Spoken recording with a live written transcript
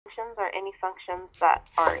functions are any functions that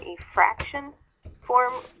are a fraction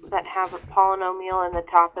form that have a polynomial in the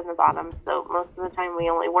top and the bottom. So most of the time we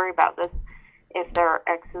only worry about this if there are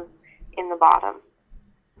x's in the bottom.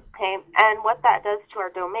 Okay, and what that does to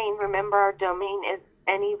our domain, remember our domain is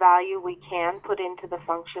any value we can put into the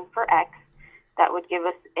function for x that would give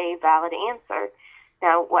us a valid answer.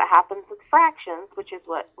 Now what happens with fractions, which is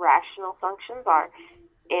what rational functions are,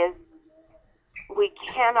 is we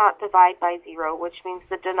cannot divide by 0, which means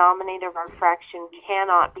the denominator of our fraction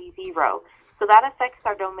cannot be 0. So that affects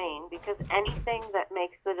our domain because anything that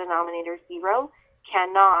makes the denominator 0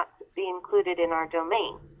 cannot be included in our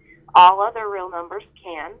domain. All other real numbers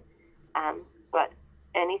can, but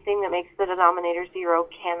anything that makes the denominator 0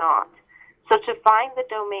 cannot. So to find the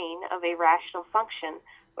domain of a rational function,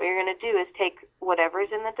 what you're going to do is take whatever is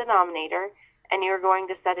in the denominator and you're going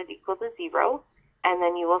to set it equal to 0, and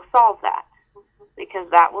then you will solve that, because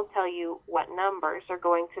that will tell you what numbers are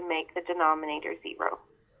going to make the denominator 0.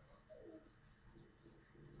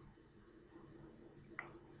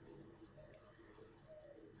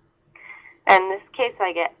 And in this case,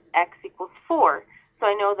 I get x equals 4. So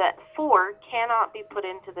I know that 4 cannot be put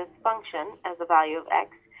into this function as a value of x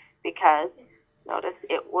because, notice,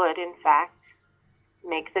 it would, in fact,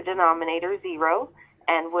 make the denominator 0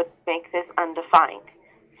 and would make this undefined.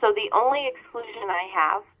 So the only exclusion I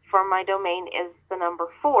have for my domain is the number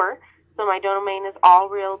 4. So my domain is all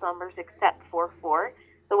real numbers except for 4.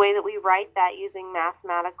 The way that we write that using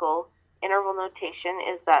mathematical interval notation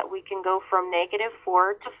is that we can go from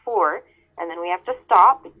 -4 to 4, and then we have to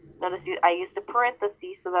stop. Notice I used a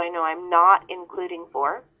parenthesis so that I know I'm not including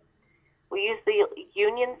 4. We use the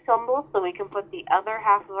union symbol so we can put the other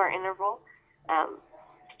half of our interval,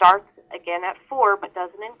 starts again at 4 but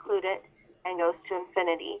doesn't include it, and goes to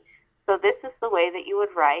infinity. So this is the way that you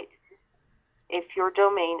would write if your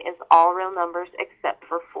domain is all real numbers except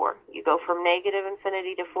for 4. You go from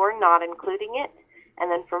 -infinity to 4, not including it, and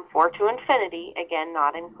then from 4 to infinity, again,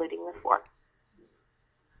 not including the 4.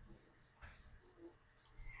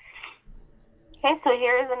 Okay, so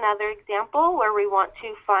here is another example where we want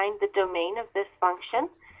to find the domain of this function.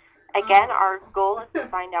 Again, our goal is to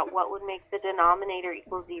find out what would make the denominator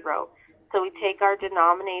equal 0. So we take our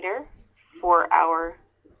denominator for our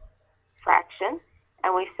fraction,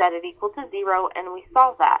 and we set it equal to 0, and we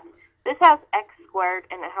solve that. This has x squared,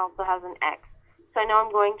 and it also has an x. So I know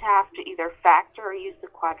I'm going to have to either factor or use the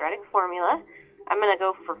quadratic formula. I'm going to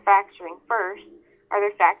go for factoring first. Are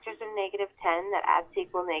there factors of -10 that add to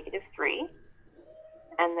equal -3?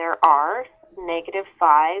 And there are.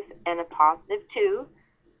 -5 and a +2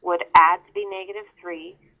 would add to be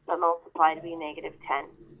 -3, but multiply to be -10.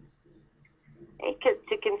 Okay,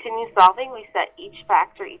 to continue solving, we set each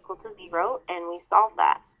factor equal to 0, and we solve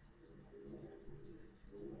that.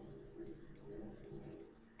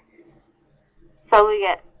 So we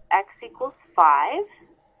get x equals 5,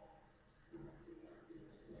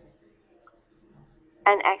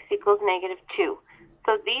 and x equals -2.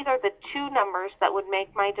 So these are the two numbers that would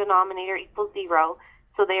make my denominator equal 0,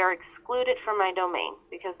 so they are excluded from my domain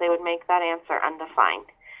because they would make that answer undefined.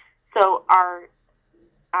 So our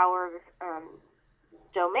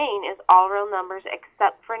domain is all real numbers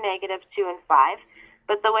except for -2 and 5.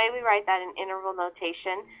 But the way we write that in interval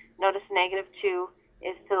notation, notice -2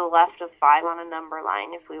 is to the left of 5 on a number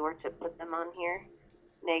line if we were to put them on here.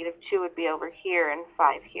 -2 would be over here and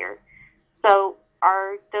 5 here. So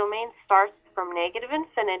our domain starts from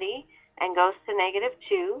 -infinity and goes to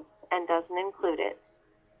 -2 and doesn't include it.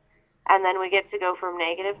 And then we get to go from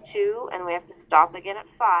 -2 and we have to stop again at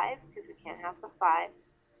 5 because we can't have the 5.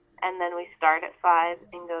 And then we start at 5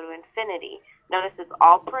 and go to infinity. Notice it's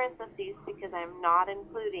all parentheses because I'm not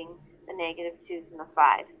including the -2's and the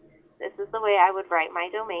 5's. This is the way I would write my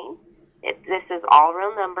domain. This is all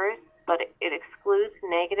real numbers, but it excludes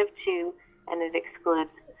 -2 and it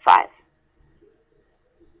excludes 5.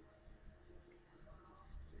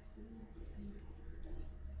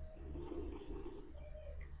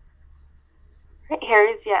 Here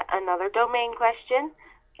is yet another domain question.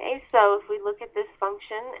 Okay, so if we look at this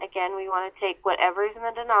function, again, we want to take whatever is in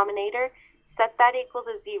the denominator, set that equal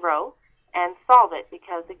to 0, and solve it,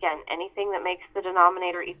 because, again, anything that makes the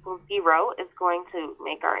denominator equal 0 is going to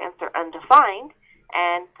make our answer undefined,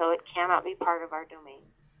 and so it cannot be part of our domain.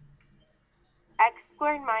 X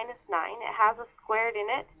squared minus 9, it has a squared in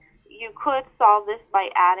it. You could solve this by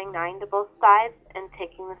adding 9 to both sides and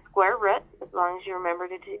taking the square root, as long as you remember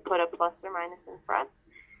to put a plus or minus in front.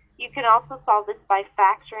 You can also solve this by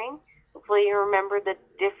factoring. Hopefully you remember the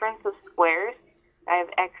difference of squares. I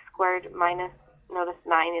have x squared minus, notice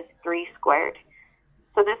 9 is 3 squared.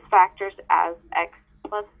 So this factors as x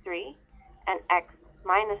plus 3 and x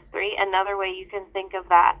minus 3. Another way you can think of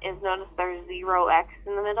that is, notice there's 0x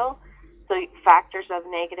in the middle. So factors of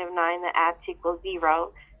negative 9 that add to equal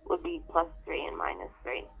 0 would be plus 3 and minus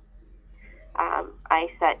 3. I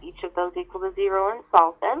set each of those equal to 0 and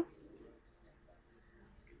solve them.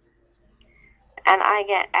 And I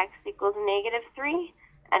get x equals negative 3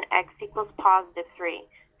 and x equals positive 3.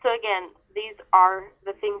 So again, these are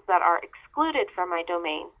the things that are excluded from my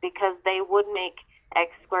domain because they would make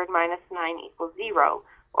x squared minus 9 equals 0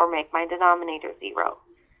 or make my denominator 0.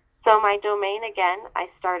 So my domain, again, I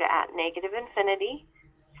start at negative infinity,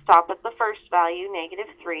 stop at the first value, negative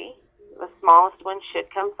 3. The smallest one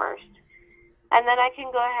should come first. And then I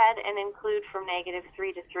can go ahead and include from negative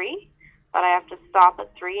 3 to 3, but I have to stop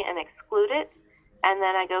at 3 and exclude it, and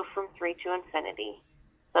then I go from 3 to infinity.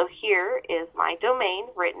 So here is my domain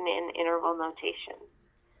written in interval notation.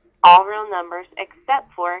 All real numbers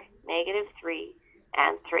except for negative 3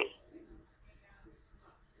 and 3.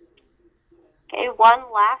 Okay, one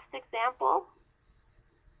last example.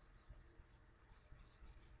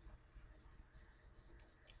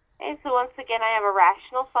 Okay, so once again, I have a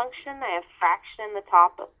rational function. I have fraction in the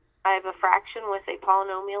top. I have a fraction with a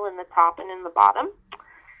polynomial in the top and in the bottom.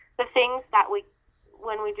 The things that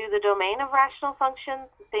when we do the domain of rational functions,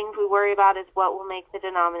 the things we worry about is what will make the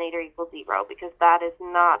denominator equal 0, because that is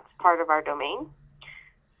not part of our domain.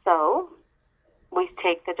 So we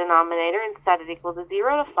take the denominator and set it equal to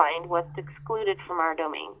 0 to find what's excluded from our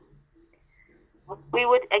domain. We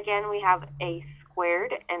have a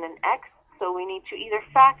squared and an x, so we need to either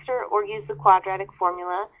factor or use the quadratic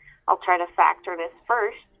formula. I'll try to factor this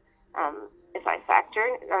first. If I factor,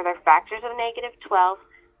 are there factors of negative 12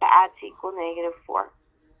 to add to equal negative 4?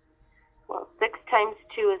 Well, 6 times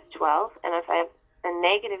 2 is 12, and if I have a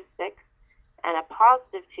negative 6 and a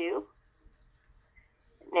positive 2,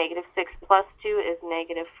 negative 6 plus 2 is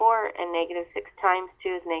negative 4, and negative 6 times 2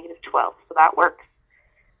 is negative 12, so that works.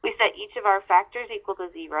 We set each of our factors equal to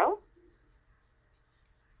 0,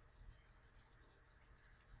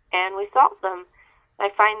 and we solve them. I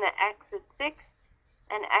find that x is 6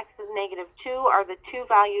 and x is negative 2 are the two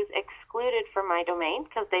values excluded from my domain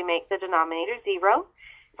because they make the denominator 0.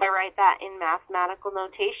 If I write that in mathematical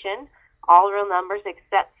notation, all real numbers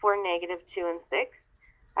except for negative 2 and 6,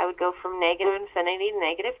 I would go from negative infinity to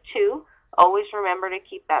negative 2. Always remember to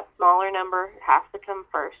keep that smaller number, has to come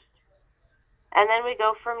first. And then we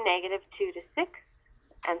go from negative 2 to 6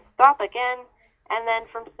 and stop again, and then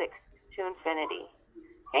from 6 to infinity.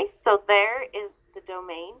 Okay, so there is the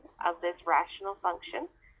domain of this rational function.